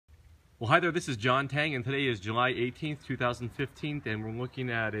Well, hi there, this is John Teng, and today is July 18th, 2015, and we're looking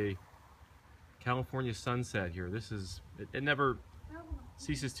at a California sunset here. It never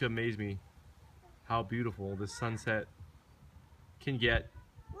ceases to amaze me how beautiful this sunset can get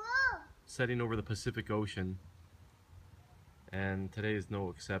setting over the Pacific Ocean, and today is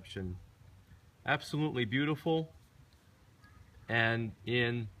no exception. Absolutely beautiful, and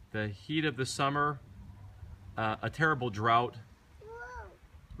in the heat of the summer, a terrible drought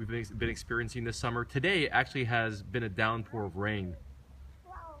we've been experiencing this summer. Today actually has been a downpour of rain,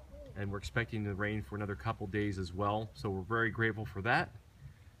 and we're expecting the rain for another couple days as well, so we're very grateful for that.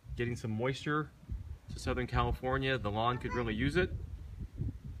 Getting some moisture to Southern California, the lawn could really use it,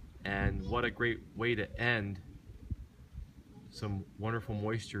 and what a great way to end some wonderful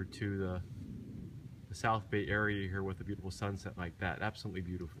moisture to the South Bay area here with a beautiful sunset like that. Absolutely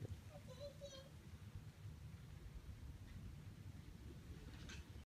beautiful.